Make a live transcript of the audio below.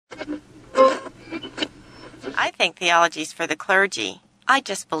I think theology's for the clergy. I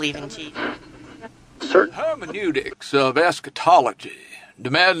just believe in Jesus. Certain hermeneutics of eschatology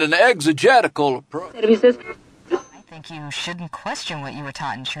demand an exegetical approach. I think you shouldn't question what you were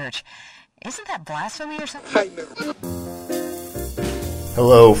taught in church. Isn't that blasphemy or something?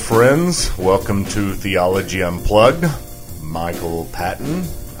 Hello, friends. Welcome to Theology Unplugged. Michael Patton,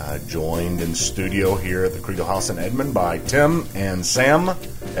 joined in studio here at the Credo House in Edmond by Tim and Sam,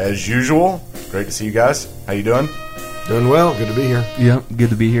 as usual. Great to see you guys. How you doing? Doing well. Good to be here. Yeah, good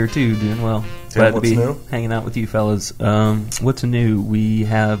to be here too. Doing well. Tim, Glad what's to be new? hanging out with you fellas. What's new? We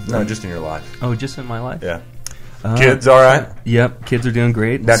have... No, just in your life. Oh, just in my life? Yeah. Kids, all right? Yep, kids are doing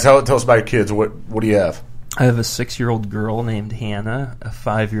great. Now, tell us about your kids. What do you have? I have a 6-year-old girl named Hannah, a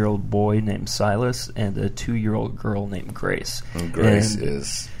 5-year-old boy named Silas, and a 2-year-old girl named Grace. And Grace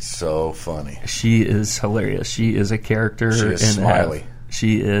is so funny. She is hilarious. She is a character. She is smiley.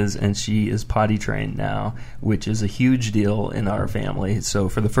 She is, and she is potty trained now, which is a huge deal in our family. So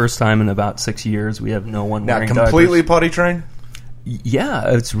for the first time in about 6 years, we have no one wearing Now, completely diapers. potty trained?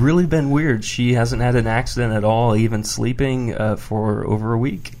 Yeah, it's really been weird. She hasn't had an accident at all, even sleeping for over a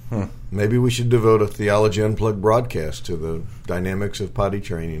week. Maybe we should devote a Theology Unplugged broadcast to the dynamics of potty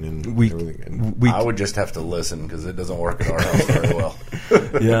training and everything. I would just have to listen because it doesn't work at our house very well.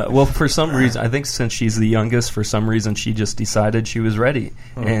 Yeah, well, for some reason, I think since she's the youngest, for some reason she just decided she was ready,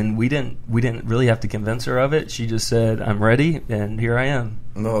 and we didn't really have to convince her of it. She just said, "I'm ready," and here I am.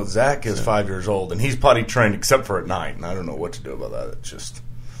 No, Zach is 5 years old, and he's potty trained except for at night, and I don't know what to do about that. It's just...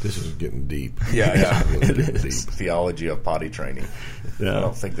 This is getting deep. Yeah. Really It is. Deep theology of potty training. Yeah. I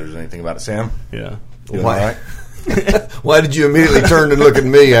don't think there's anything about it. Sam? Yeah. Doing Why? all right? Why did you immediately turn and look at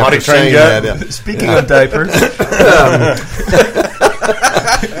me after Potty trained saying yet? that? Speaking of diapers,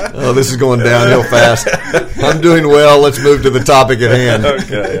 Oh, this is going downhill fast. I'm doing well. Let's move to the topic at hand.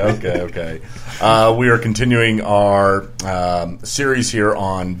 Okay. We are continuing our series here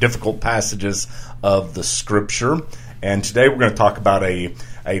on difficult passages of the Scripture. And today we're going to talk about a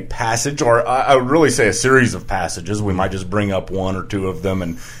passage, or I would really say a series of passages. We might just bring up one or two of them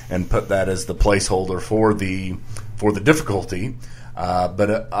and put that as the placeholder for the difficulty.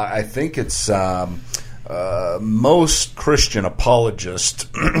 But I think it's most Christian apologists,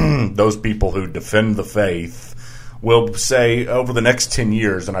 those people who defend the faith, will say over the next 10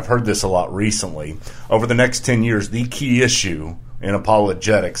 years, and I've heard this a lot recently, over the next 10 years, the key issue in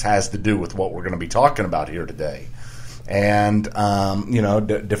apologetics has to do with what we're going to be talking about here today. And,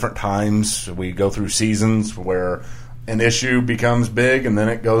 different times we go through seasons where an issue becomes big and then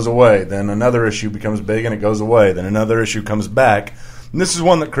it goes away. Then another issue becomes big and it goes away. Then another issue comes back. And this is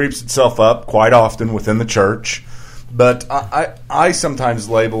one that creeps itself up quite often within the church. But I sometimes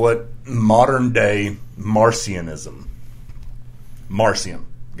label it modern-day Marcionism. Marcion,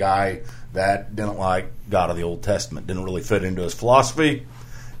 guy that didn't like God of the Old Testament, didn't really fit into his philosophy,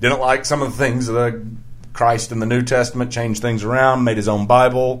 didn't like some of the things that Christ in the New Testament, changed things around, made his own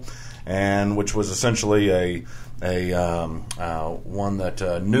Bible, and which was essentially a one that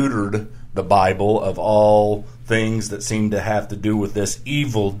neutered the Bible of all things that seemed to have to do with this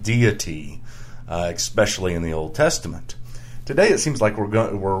evil deity, especially in the Old Testament. Today, it seems like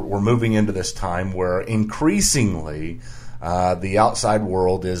we're moving into this time where increasingly the outside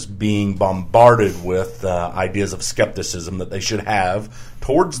world is being bombarded with ideas of skepticism that they should have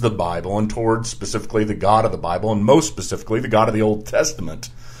towards the Bible and towards specifically the God of the Bible, and most specifically the God of the Old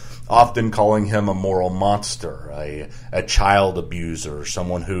Testament, often calling him a moral monster, a child abuser,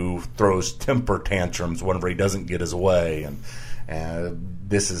 someone who throws temper tantrums whenever he doesn't get his way. And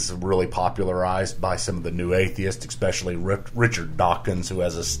this is really popularized by some of the new atheists, especially Richard Dawkins, who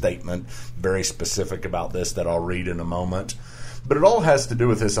has a statement very specific about this that I'll read in a moment. But it all has to do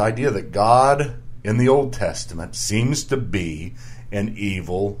with this idea that God in the Old Testament seems to be an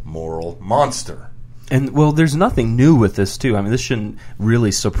evil moral monster. And, well, there's nothing new with this, too. I mean, this shouldn't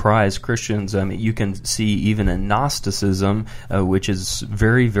really surprise Christians. I mean, you can see even in Gnosticism, which is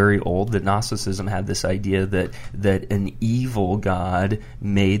very, very old, that Gnosticism had this idea that an evil God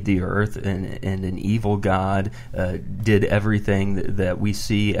made the earth, and an evil God did everything that we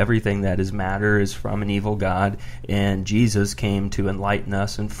see. Everything that is matter is from an evil God, and Jesus came to enlighten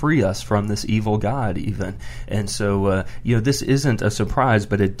us and free us from this evil God, even. And so, this isn't a surprise,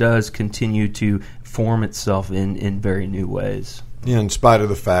 but it does continue to form itself in very new ways. Yeah, in spite of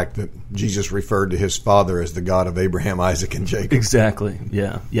the fact that Jesus referred to his father as the God of Abraham, Isaac, and Jacob. Exactly.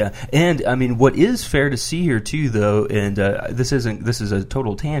 Yeah. And I mean, what is fair to see here too, though, and this is a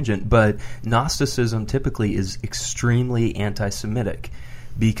total tangent, but Gnosticism typically is extremely anti-Semitic,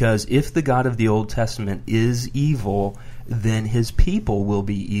 because if the God of the Old Testament is evil, then his people will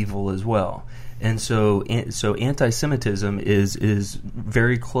be evil as well. And so anti-Semitism is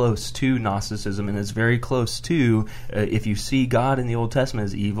very close to Gnosticism, and is very close to, if you see God in the Old Testament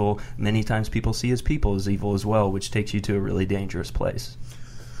as evil, many times people see his people as evil as well, which takes you to a really dangerous place.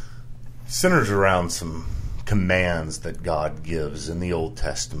 Centers around some commands that God gives in the Old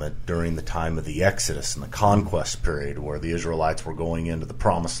Testament during the time of the Exodus and the conquest period, where the Israelites were going into the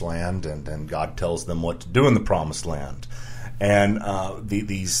Promised Land, and God tells them what to do in the Promised Land. And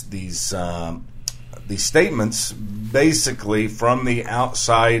these statements, basically, from the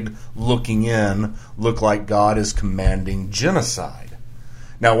outside looking in, look like God is commanding genocide.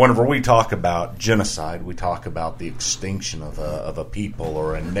 Now, whenever we talk about genocide, we talk about the extinction of a people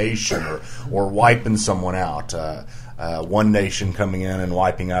or a nation, or wiping someone out. One nation coming in and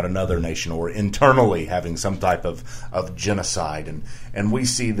wiping out another nation, or internally having some type of genocide. And we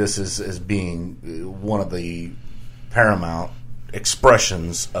see this as being one of the paramount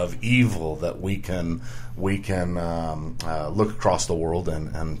expressions of evil that we can look across the world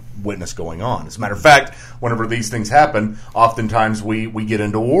and witness going on. As a matter of fact, whenever these things happen, oftentimes we get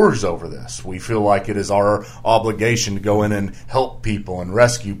into wars over this. We feel like it is our obligation to go in and help people and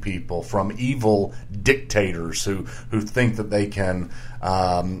rescue people from evil dictators who think that they can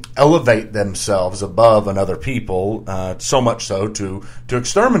elevate themselves above another people, so much so to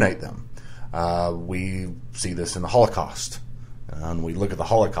exterminate them. We see this in the Holocaust. And we look at the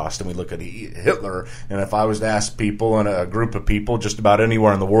Holocaust and we look at Hitler, and if I was to ask people, and a group of people just about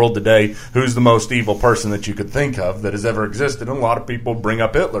anywhere in the world today, who's the most evil person that you could think of that has ever existed, and a lot of people bring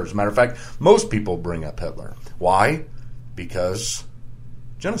up Hitler. As a matter of fact, most people bring up Hitler. Why? Because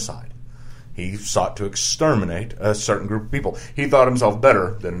genocide. He sought to exterminate a certain group of people. He thought himself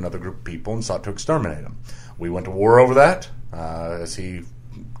better than another group of people and sought to exterminate them. We went to war over that as he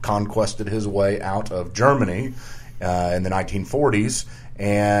conquested his way out of Germany in the 1940s,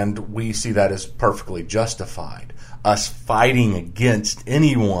 and we see that as perfectly justified. Us fighting against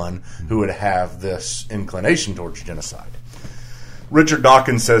anyone who would have this inclination towards genocide. Richard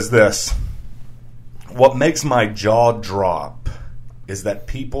Dawkins says this: "What makes my jaw drop is that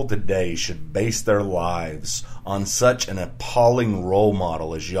people today should base their lives on such an appalling role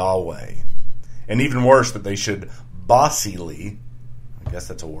model as Yahweh. And even worse, that they should bossily, I guess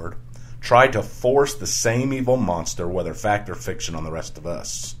that's a word, try to force the same evil monster, whether fact or fiction, on the rest of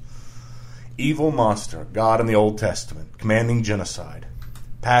us." Evil monster, God in the Old Testament, commanding genocide.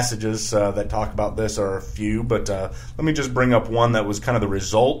 Passages that talk about this are a few, but let me just bring up one that was kind of the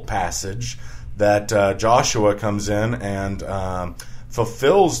result passage that Joshua comes in and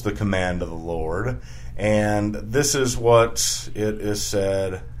fulfills the command of the Lord. And this is what it is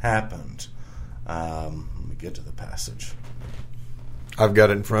said happened. Let me get to the passage. I've got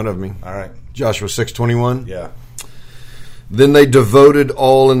it in front of me. All right. Joshua 6:21. Yeah. "Then they devoted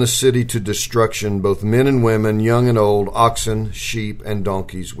all in the city to destruction, both men and women, young and old, oxen, sheep, and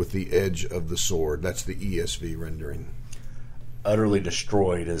donkeys, with the edge of the sword." That's the ESV rendering. Utterly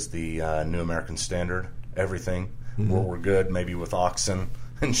destroyed is the New American Standard. Everything. We're good, maybe with oxen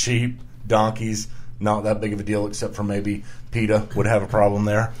and sheep, donkeys. Not that big of a deal, except for maybe PETA would have a problem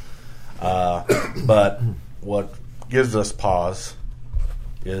there. But what gives us pause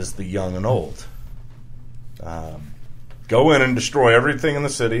is the young and old. Go in and destroy everything in the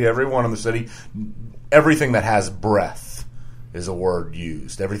city, everyone in the city. Everything that has breath is a word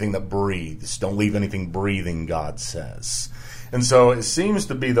used. Everything that breathes. Don't leave anything breathing, God says. And so it seems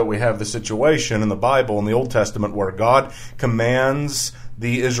to be that we have the situation in the Bible, in the Old Testament, where God commands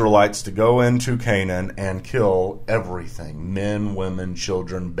the Israelites to go into Canaan and kill everything. Men, women,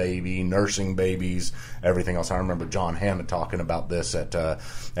 children, baby, nursing babies, everything else. I remember John Hammond talking about this at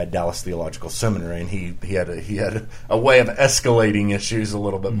Dallas Theological Seminary, and he had a way of escalating issues a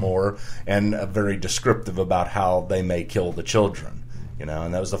little bit more, and very descriptive about how they may kill the children. You know,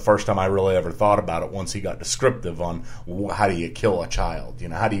 and that was the first time I really ever thought about it once he got descriptive on how do you kill a child. You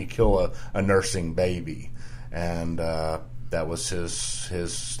know, how do you kill a nursing baby? And that was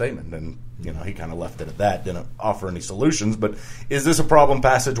his statement. And, you know, he kind of left it at that, didn't offer any solutions. But is this a problem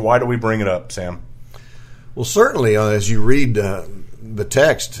passage? Why do we bring it up, Sam? Well, certainly, as you read the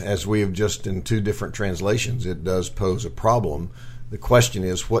text, as we have just in two different translations, it does pose a problem. The question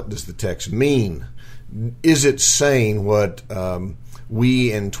is, what does the text mean? Is it saying what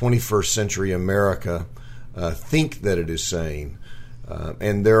we in 21st century America think that it is saying?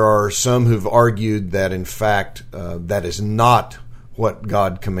 And there are some who've argued that, in fact, that is not what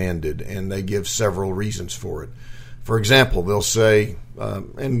God commanded, and they give several reasons for it. For example, they'll say,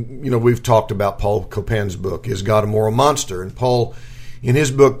 and, you know, we've talked about Paul Copin's book, Is God a Moral Monster? And Paul, in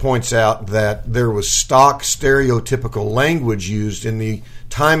his book points out that there was stock stereotypical language used in the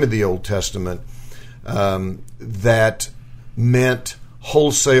time of the Old Testament that meant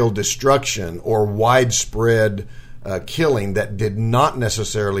wholesale destruction or widespread killing that did not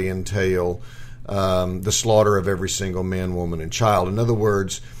necessarily entail the slaughter of every single man, woman, and child. In other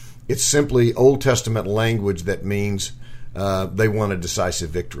words, it's simply Old Testament language that means they want a decisive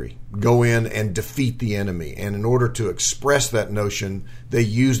victory. Go in and defeat the enemy. And in order to express that notion, they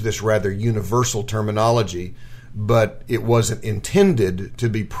use this rather universal terminology, but it wasn't intended to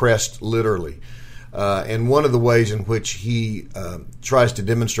be pressed literally. And one of the ways in which he tries to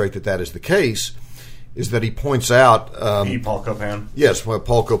demonstrate that that is the case is that he points out... Paul Copan? Yes, what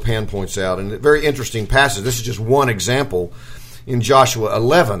Paul Copan points out. And a very interesting passage. This is just one example. In Joshua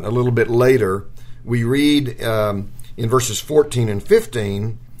 11, a little bit later, we read in verses 14 and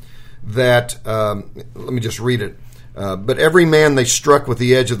 15 that... let me just read it. But every man they struck with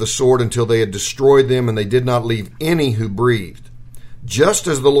the edge of the sword until they had destroyed them, and they did not leave any who breathed. Just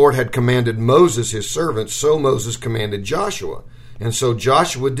as the Lord had commanded Moses his servant, so Moses commanded Joshua. And so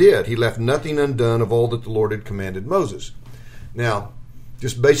Joshua did. He left nothing undone of all that the Lord had commanded Moses. Now,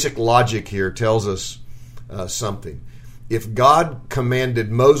 just basic logic here tells us something. If God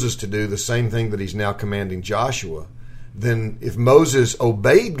commanded Moses to do the same thing that he's now commanding Joshua, then if Moses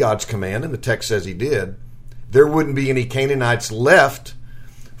obeyed God's command, and the text says he did, there wouldn't be any Canaanites left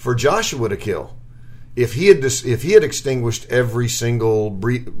for Joshua to kill. If he had extinguished every single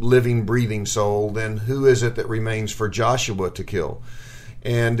living, breathing soul, then who is it that remains for Joshua to kill?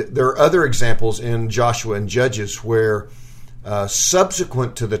 And there are other examples in Joshua and Judges where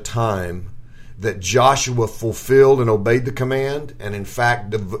subsequent to the time that Joshua fulfilled and obeyed the command and in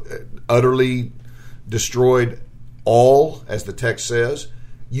fact utterly destroyed all, as the text says,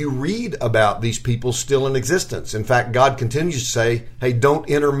 you read about these people still in existence. In fact, God continues to say, hey, don't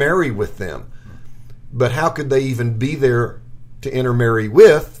intermarry with them. But how could they even be there to intermarry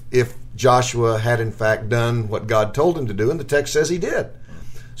with if Joshua had in fact done what God told him to do? And the text says he did.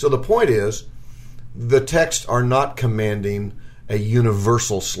 So the point is, the texts are not commanding a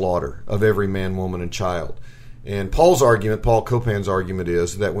universal slaughter of every man, woman, and child. And Paul Copan's argument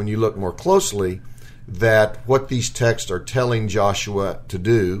is that when you look more closely, that what these texts are telling Joshua to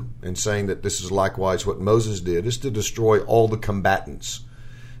do, and saying that this is likewise what Moses did, is to destroy all the combatants.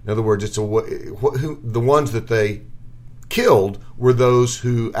 In other words, the ones that they killed were those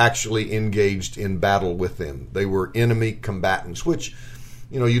who actually engaged in battle with them. They were enemy combatants, which,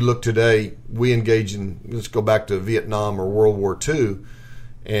 you look today, we engage in, let's go back to Vietnam or World War II,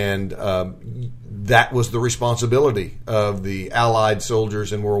 and that was the responsibility of the Allied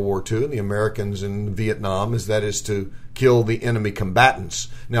soldiers in World War II and the Americans in Vietnam, is to kill the enemy combatants.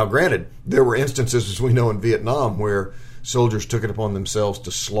 Now, granted, there were instances, as we know, in Vietnam where soldiers took it upon themselves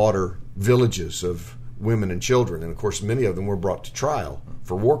to slaughter villages of women and children. And, of course, many of them were brought to trial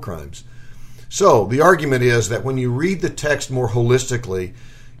for war crimes. So the argument is that when you read the text more holistically,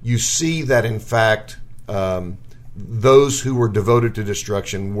 you see that, in fact, those who were devoted to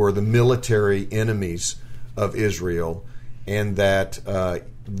destruction were the military enemies of Israel, and that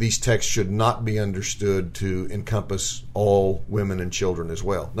these texts should not be understood to encompass all women and children as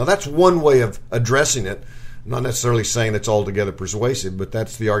well. Now, that's one way of addressing it. I'm not necessarily saying it's altogether persuasive, but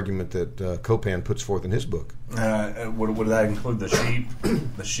that's the argument that Copan puts forth in his book. Would that include the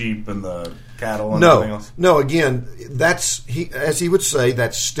sheep and the cattle and everything else? No. Again, as he would say,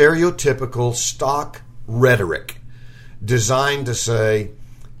 that's stereotypical stock rhetoric designed to say,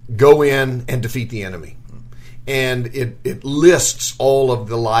 go in and defeat the enemy. And it lists all of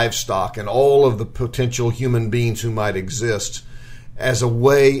the livestock and all of the potential human beings who might exist as a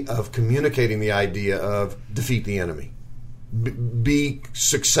way of communicating the idea of defeat the enemy. Be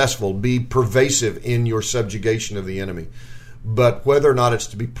successful, be pervasive in your subjugation of the enemy. But whether or not it's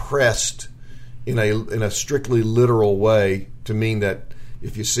to be pressed in a strictly literal way to mean that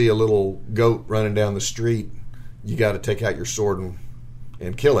if you see a little goat running down the street, you got to take out your sword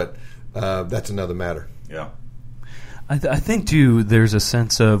and kill it, that's another matter. Yeah. I think, too, there's a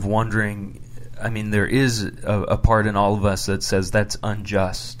sense of wondering. I mean, there is a part in all of us that says that's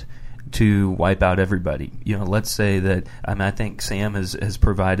unjust to wipe out everybody. Let's say that. I think Sam has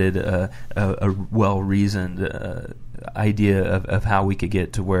provided a well-reasoned idea of how we could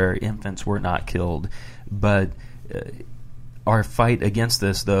get to where infants were not killed. But our fight against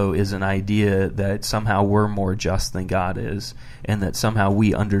this, though, is an idea that somehow we're more just than God is, and that somehow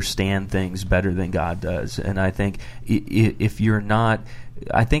we understand things better than God does. And I think if you're not...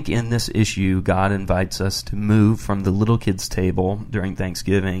 I think in this issue, God invites us to move from the little kids' table during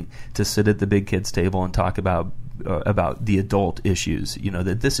Thanksgiving to sit at the big kids' table and talk about about the adult issues.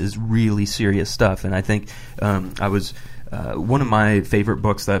 That this is really serious stuff. And I think one of my favorite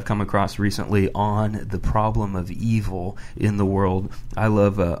books that I've come across recently on the problem of evil in the world, I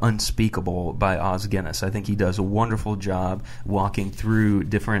love Unspeakable by Os Guinness. I think he does a wonderful job walking through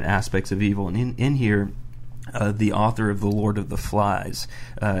different aspects of evil. And in here, the author of The Lord of the Flies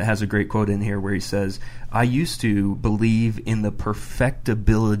has a great quote in here where he says, "I used to believe in the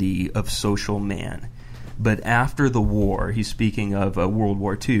perfectibility of social man. But after the war," he's speaking of World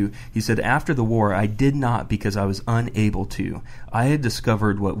War II, he said, "After the war, I did not because I was unable to. I had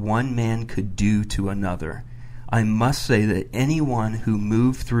discovered what one man could do to another. I must say that anyone who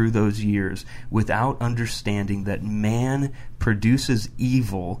moved through those years without understanding that man produces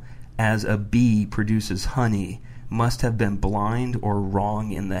evil as a bee produces honey must have been blind or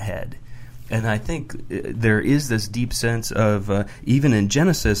wrong in the head." And I think there is this deep sense of, even in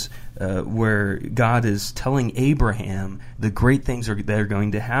Genesis, where God is telling Abraham the great things that are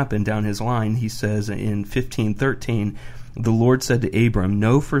going to happen down his line. He says in 15:13, "The Lord said to Abram,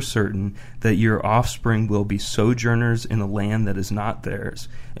 know for certain that your offspring will be sojourners in a land that is not theirs,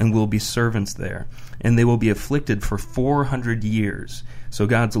 and will be servants there, and they will be afflicted for 400 years. So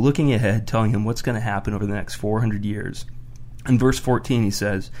God's looking ahead, telling him what's going to happen over the next 400 years. In verse 14 he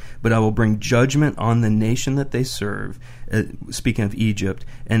says, "But I will bring judgment on the nation that they serve," speaking of Egypt,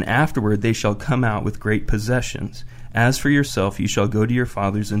 "and afterward they shall come out with great possessions. As for yourself, you shall go to your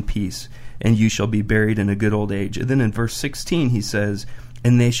fathers in peace, and you shall be buried in a good old age." And then in verse 16 he says,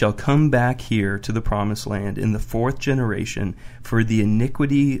 "And they shall come back here to the promised land in the 4th generation, for the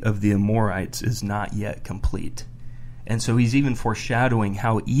iniquity of the Amorites is not yet complete." And so he's even foreshadowing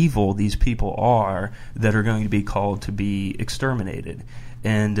how evil these people are that are going to be called to be exterminated.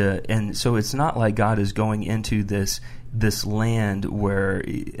 And so it's not like God is going into this land where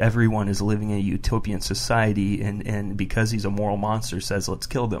everyone is living in a utopian society and because he's a moral monster says let's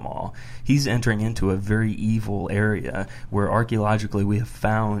kill them all. He's entering into a very evil area where archaeologically we have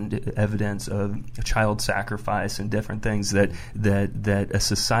found evidence of child sacrifice and different things that a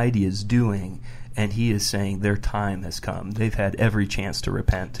society is doing. And he is saying their time has come. They've had every chance to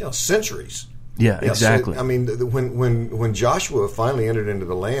repent. Centuries. Yeah, exactly. So, when Joshua finally entered into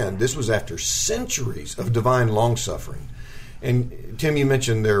the land, this was after centuries of divine long-suffering. And Tim, you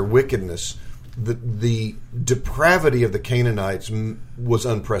mentioned their wickedness. The depravity of the Canaanites was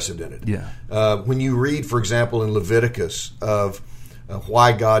unprecedented. Yeah. When you read, for example, in Leviticus of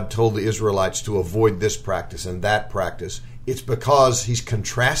why God told the Israelites to avoid this practice and that practice, it's because he's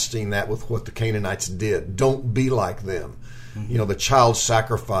contrasting that with what the Canaanites did. Don't be like them. Mm-hmm. The child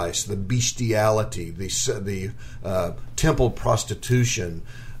sacrifice, the bestiality, the temple prostitution,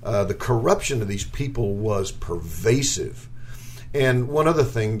 the corruption of these people was pervasive. And one other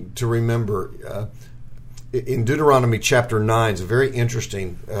thing to remember, in Deuteronomy chapter 9, it's very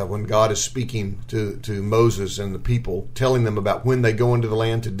interesting when God is speaking to Moses and the people, telling them about when they go into the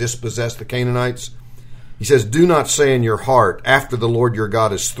land to dispossess the Canaanites. He says, "Do not say in your heart, after the Lord your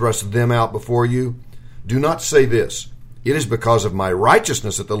God has thrust them out before you, do not say this, it is because of my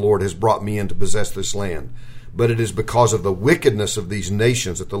righteousness that the Lord has brought me in to possess this land. But it is because of the wickedness of these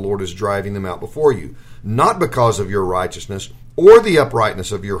nations that the Lord is driving them out before you. Not because of your righteousness or the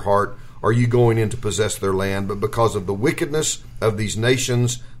uprightness of your heart are you going in to possess their land, but because of the wickedness of these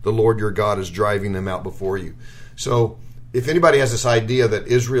nations, the Lord your God is driving them out before you." So, if anybody has this idea that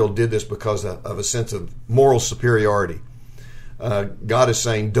Israel did this because of a sense of moral superiority, God is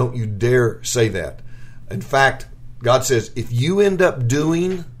saying, don't you dare say that. In fact, God says, if you end up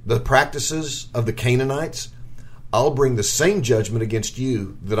doing the practices of the Canaanites, I'll bring the same judgment against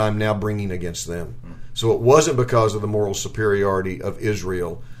you that I'm now bringing against them. So it wasn't because of the moral superiority of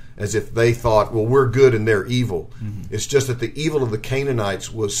Israel, as if they thought, well, we're good and they're evil. Mm-hmm. It's just that the evil of the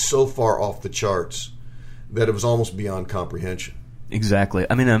Canaanites was so far off the charts that it was almost beyond comprehension. Exactly.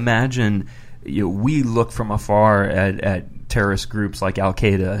 I mean, imagine we look from afar at terrorist groups like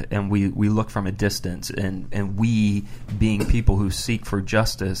Al-Qaeda, and we look from a distance, and we, being people who seek for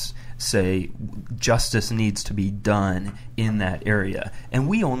justice, say justice needs to be done in that area. And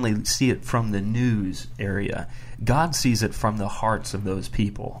we only see it from the news area. God sees it from the hearts of those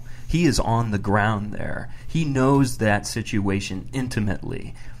people. He is on the ground there. He knows that situation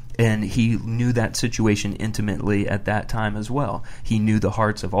intimately. And he knew that situation intimately at that time as well. He knew the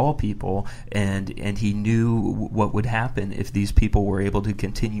hearts of all people, and he knew what would happen if these people were able to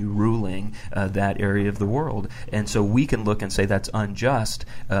continue ruling that area of the world. And so we can look and say that's unjust,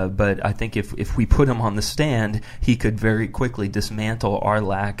 but I think if we put him on the stand, he could very quickly dismantle our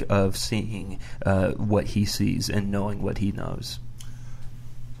lack of seeing what he sees and knowing what he knows.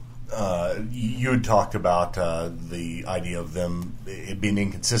 you had talked about the idea of them it being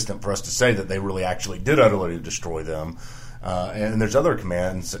inconsistent for us to say that they really actually did utterly destroy them. And there's other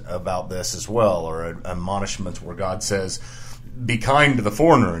commands about this as well, or admonishments where God says, be kind to the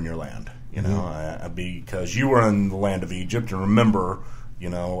foreigner in your land, because you were in the land of Egypt, and remember,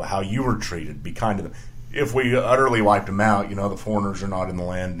 how you were treated. Be kind to them. If we utterly wiped them out, the foreigners are not in the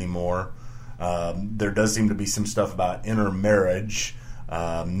land anymore. There does seem to be some stuff about intermarriage,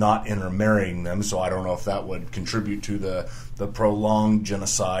 not intermarrying them, so I don't know if that would contribute to the prolonged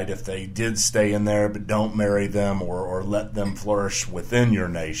genocide if they did stay in there but don't marry them or let them flourish within your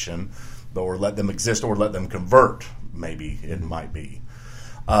nation, or let them exist or let them convert, maybe it might be.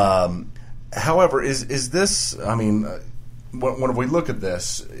 However, is this, when we look at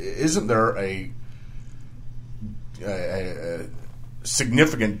this, isn't there a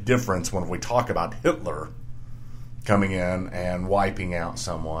significant difference when we talk about Hitler coming in and wiping out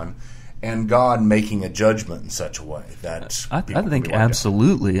someone, and God making a judgment in such a way that I think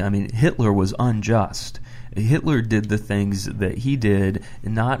absolutely. Hitler was unjust. Hitler did the things that he did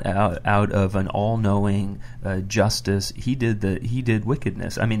not out of an all-knowing justice. He did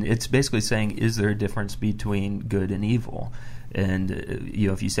wickedness. It's basically saying, is there a difference between good and evil? And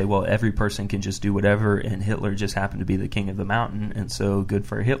if you say, well, every person can just do whatever, and Hitler just happened to be the king of the mountain, and so good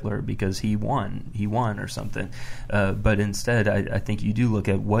for Hitler because he won or something. But instead, I think you do look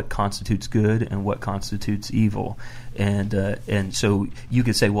at what constitutes good and what constitutes evil, and so you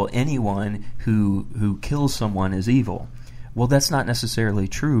could say, well, anyone who kills someone is evil. Well, that's not necessarily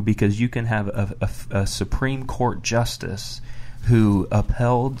true, because you can have a Supreme Court justice who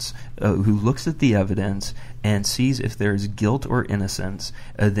who looks at the evidence and sees if there is guilt or innocence,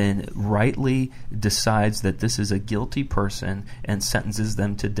 then rightly decides that this is a guilty person and sentences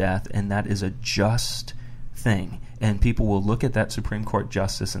them to death, and that is a just thing. And people will look at that Supreme Court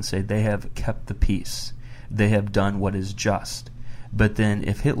justice and say they have kept the peace. They have done what is just. But then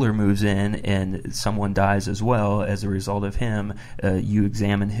if Hitler moves in and someone dies as well as a result of him, you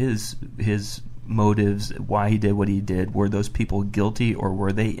examine his motives, why he did what he did. Were those people guilty or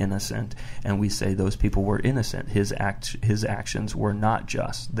were they innocent? And we say those people were innocent. His actions were not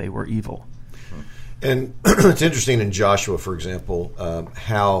just. They were evil. And it's interesting in Joshua, for example,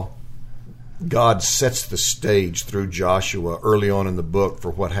 how God sets the stage through Joshua early on in the book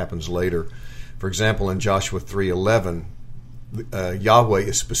for what happens later. For example, in Joshua 3:11, Yahweh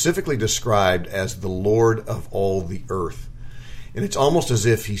is specifically described as the Lord of all the earth. And it's almost as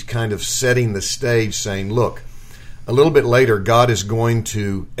if he's kind of setting the stage, saying, look, a little bit later, God is going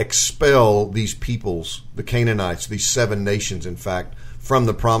to expel these peoples, the Canaanites, these 7 nations, in fact, from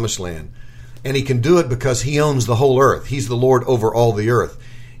the Promised Land. And he can do it because he owns the whole earth. He's the Lord over all the earth.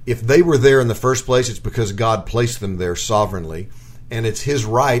 If they were there in the first place, it's because God placed them there sovereignly. And it's his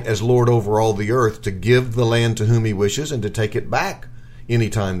right as Lord over all the earth to give the land to whom he wishes and to take it back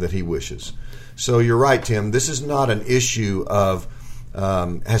anytime that he wishes. So you're right, Tim. This is not an issue of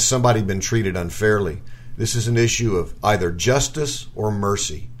has somebody been treated unfairly. This is an issue of either justice or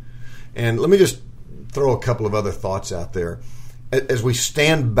mercy. And let me just throw a couple of other thoughts out there. As we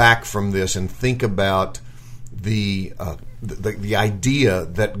stand back from this and think about the idea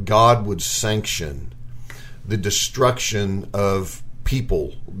that God would sanction the destruction of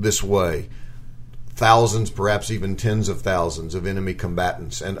people this way, thousands, perhaps even tens of thousands of enemy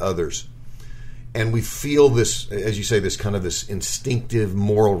combatants and others, and we feel this, as you say, this kind of this instinctive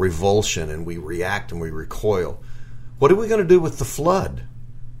moral revulsion, and we react and we recoil. What are we going to do with the flood?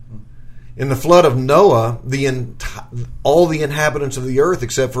 In the flood of Noah, all the inhabitants of the earth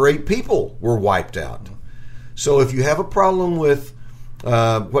except for 8 people were wiped out. So if you have a problem with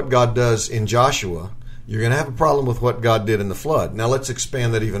what God does in Joshua, you're going to have a problem with what God did in the flood. Now let's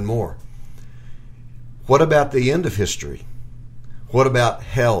expand that even more. What about the end of history? What about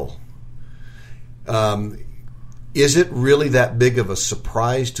hell? Is it really that big of a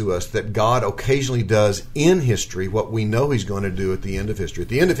surprise to us that God occasionally does in history what we know he's going to do at the end of history? At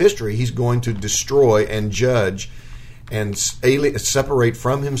the end of history, he's going to destroy and judge and separate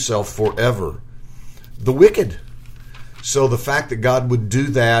from himself forever the wicked. So the fact that God would do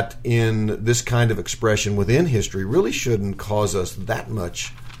that in this kind of expression within history really shouldn't cause us that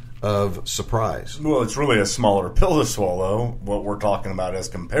much of surprise. Well, it's really a smaller pill to swallow, what we're talking about, as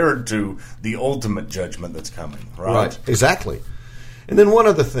compared to the ultimate judgment that's coming, right? Right, exactly. And then one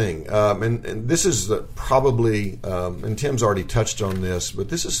other thing, and this is probably, and Tim's already touched on this, but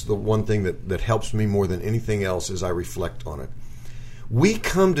this is the one thing that helps me more than anything else as I reflect on it. We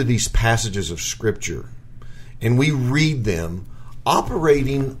come to these passages of Scripture, and we read them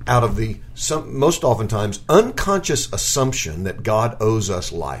operating out of the most oftentimes unconscious assumption that God owes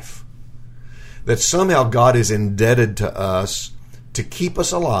us life, that somehow God is indebted to us to keep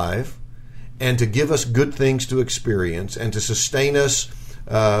us alive and to give us good things to experience and to sustain us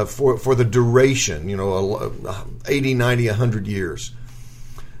for the duration, 80, 90, 100 years.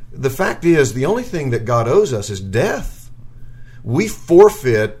 The fact is, the only thing that God owes us is death. We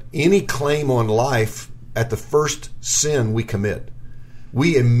forfeit any claim on life at the first sin we commit.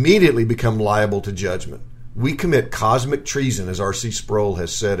 We immediately become liable to judgment. We commit cosmic treason, as R.C. Sproul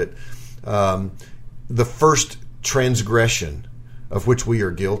has said it, the first transgression of which we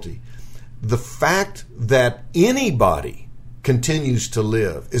are guilty. The fact that anybody continues to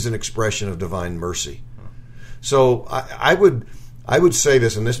live is an expression of divine mercy. So I would say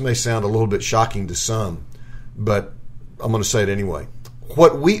this, and this may sound a little bit shocking to some, but I'm going to say it anyway.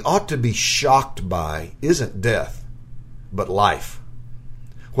 What we ought to be shocked by isn't death, but life.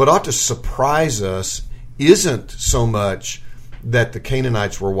 What ought to surprise us isn't so much that the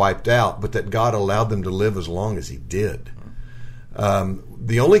Canaanites were wiped out, but that God allowed them to live as long as He did.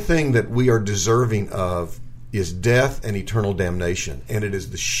 The only thing that we are deserving of is death and eternal damnation, and it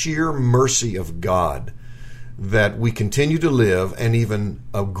is the sheer mercy of God that we continue to live, and even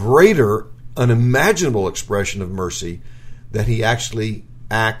a greater, unimaginable expression of mercy that He actually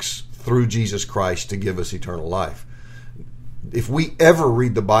acts through Jesus Christ to give us eternal life. If we ever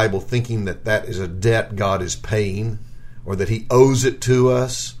read the Bible thinking that that is a debt God is paying or that He owes it to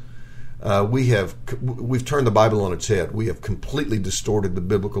us, we've turned the Bible on its head. We have completely distorted the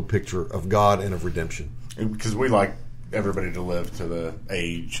biblical picture of God and of redemption. Because we like everybody to live to the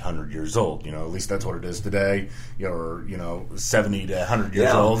age 100 years old. At least that's what it is today. Or 70 to 100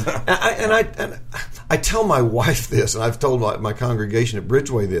 years old. and I tell my wife this, and I've told my congregation at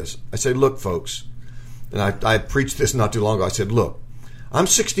Bridgeway this. I say, look, folks, and I preached this not too long ago. I said, look, I'm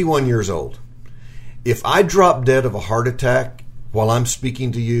 61 years old. If I drop dead of a heart attack while I'm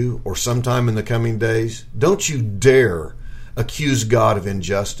speaking to you or sometime in the coming days, don't you dare accuse God of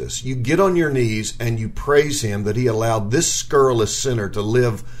injustice. You get on your knees and you praise Him that He allowed this scurrilous sinner to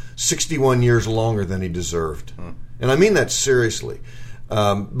live 61 years longer than he deserved. And I mean that seriously.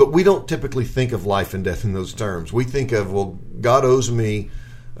 But we don't typically think of life and death in those terms. We think of, well, God owes me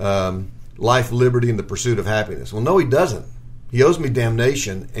life, liberty, and the pursuit of happiness. Well, no, He doesn't. He owes me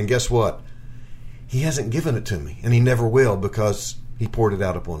damnation, and guess what? He hasn't given it to me, and He never will, because He poured it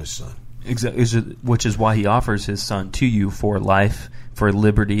out upon His Son. Exactly, which is why He offers His Son to you for life, for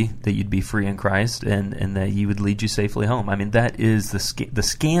liberty, that you'd be free in Christ, and that He would lead you safely home. I mean, that is the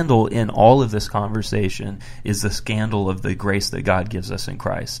scandal in all of this conversation is the scandal of the grace that God gives us in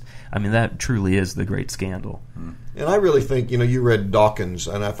Christ. I mean, that truly is the great scandal. And I really think, you read Dawkins,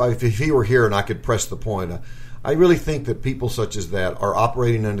 and if he were here and I could press the point, I really think that people such as that are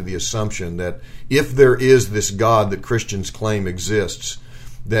operating under the assumption that if there is this God that Christians claim exists,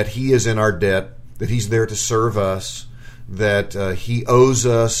 that He is in our debt, that He's there to serve us, that He owes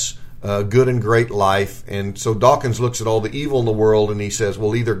us good and great life. And so Dawkins looks at all the evil in the world and he says,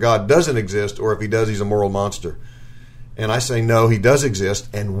 well, either God doesn't exist, or if He does, He's a moral monster. And I say, no, He does exist,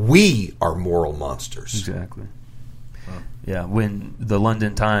 and we are moral monsters. Exactly. Yeah, when the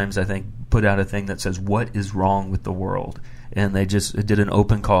London Times, I think, put out a thing that says, what is wrong with the world? And they just did an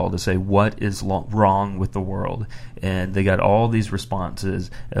open call to say, what is wrong with the world? And they got all these responses,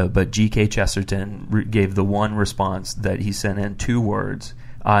 but G.K. Chesterton gave the one response that he sent in 2 words,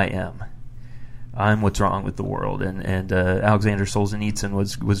 I am. I'm what's wrong with the world. And Alexander Solzhenitsyn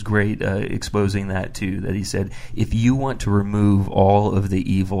was great exposing that too, that he said, if you want to remove all of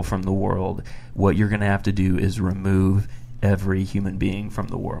the evil from the world, what you're going to have to do is remove every human being from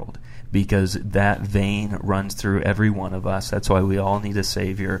the world, because that vein runs through every one of us. That's why we all need a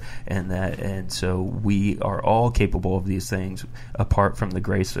Savior, and so we are all capable of these things apart from the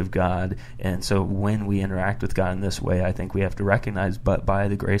grace of God. And so when we interact with God in this way, I think we have to recognize, but by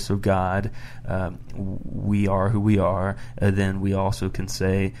the grace of God, we are who we are. Then we also can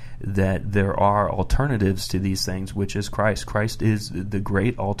say that there are alternatives to these things, which is Christ. Christ is the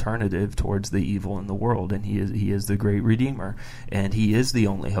great alternative towards the evil in the world, and He is the great Redeemer, and He is the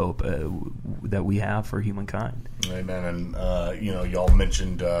only hope that we have for humankind. Amen. And y'all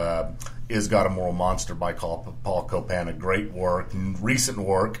mentioned "Is God a Moral Monster" by Paul Copan, a great work, recent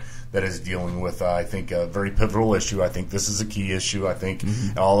work that is dealing with, I think, a very pivotal issue. I think this is a key issue. I think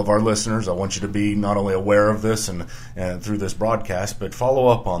all of our listeners, I want you to be not only aware of this and through this broadcast, but follow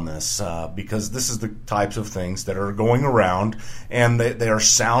up on this because this is the types of things that are going around, and they are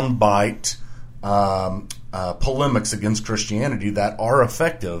soundbite polemics against Christianity that are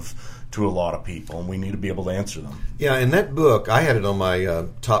effective to a lot of people, and we need to be able to answer them. Yeah, and that book, I had it on my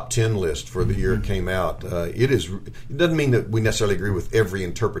top 10 list for the year it came out. It doesn't mean that we necessarily agree with every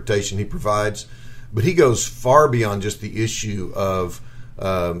interpretation he provides, but he goes far beyond just the issue of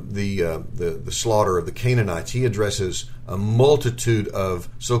the slaughter of the Canaanites. He addresses a multitude of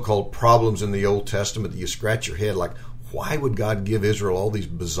so-called problems in the Old Testament that you scratch your head like, why would God give Israel all these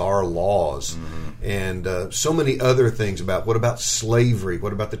bizarre laws? And so many other things about, what about slavery?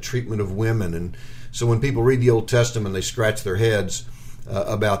 What about the treatment of women? And so when people read the Old Testament, they scratch their heads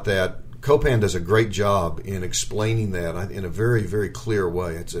about that. Copan does a great job in explaining that in a very, very clear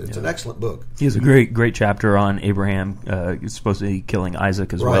way. It's an excellent book. He has a great chapter on Abraham supposedly killing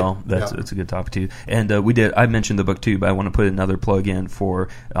Isaac as well. That's a good topic too. And I mentioned the book too, but I want to put another plug in for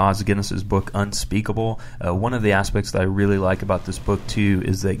Os Guinness's book Unspeakable. One of the aspects that I really like about this book too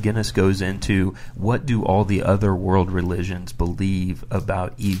is that Guinness goes into what do all the other world religions believe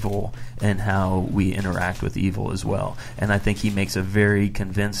about evil and how we interact with evil as well. And I think he makes a very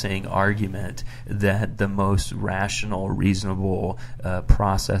convincing argument that the most rational, reasonable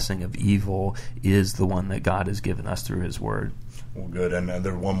processing of evil is the one that God has given us through His Word. Well, good. And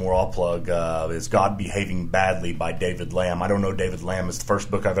there's one more I'll plug. Is God Behaving Badly by David Lamb. I don't know David Lamb is the first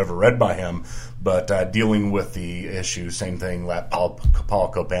book I've ever read by him, but dealing with the issue, same thing that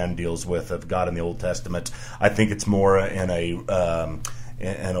Paul Copan deals with of God in the Old Testament. I think it's more in a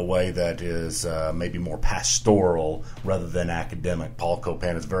way that is maybe more pastoral rather than academic. Paul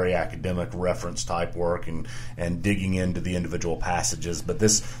Copan is very academic, reference type work and digging into the individual passages. But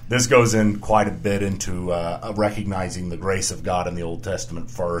this goes in quite a bit into recognizing the grace of God in the Old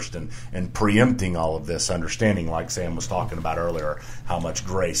Testament first and preempting all of this, understanding, like Sam was talking about earlier, how much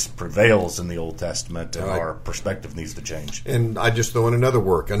grace prevails in the Old Testament and our perspective needs to change. And I just throw in another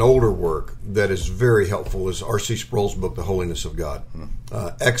work, an older work that is very helpful is R.C. Sproul's book, The Holiness of God.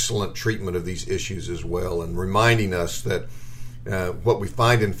 Excellent treatment of these issues as well, and reminding us that what we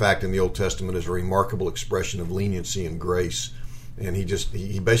find, in fact, in the Old Testament is a remarkable expression of leniency and grace. And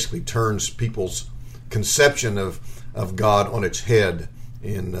he basically turns people's conception of God on its head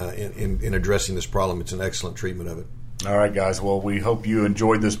in addressing this problem. It's an excellent treatment of it. All right, guys. Well, we hope you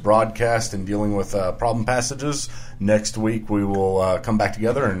enjoyed this broadcast and dealing with problem passages. Next week we will come back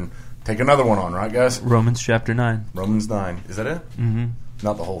together and take another one on, right, guys? Romans chapter 9. Romans 9. Is that it? Mm-hmm.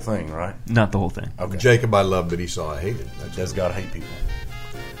 Not the whole thing, right? Not the whole thing. Okay. Jacob I loved, but Esau I hated. Does God hate people?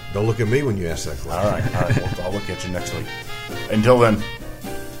 Don't look at me when you ask that question. All right. Well, I'll look at you next week. Until then.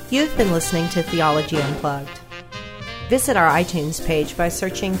 You've been listening to Theology Unplugged. Visit our iTunes page by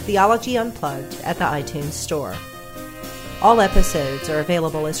searching Theology Unplugged at the iTunes Store. All episodes are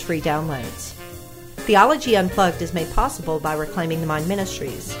available as free downloads. Theology Unplugged is made possible by Reclaiming the Mind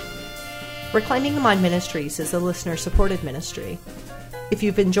Ministries. Reclaiming the Mind Ministries is a listener-supported ministry. If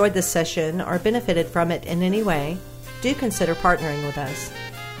you've enjoyed this session or benefited from it in any way, do consider partnering with us.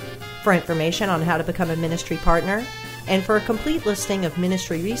 For information on how to become a ministry partner and for a complete listing of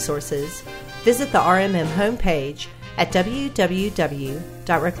ministry resources, visit the RMM homepage at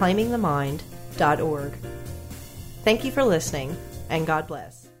www.reclaimingthemind.org. Thank you for listening, and God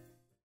bless.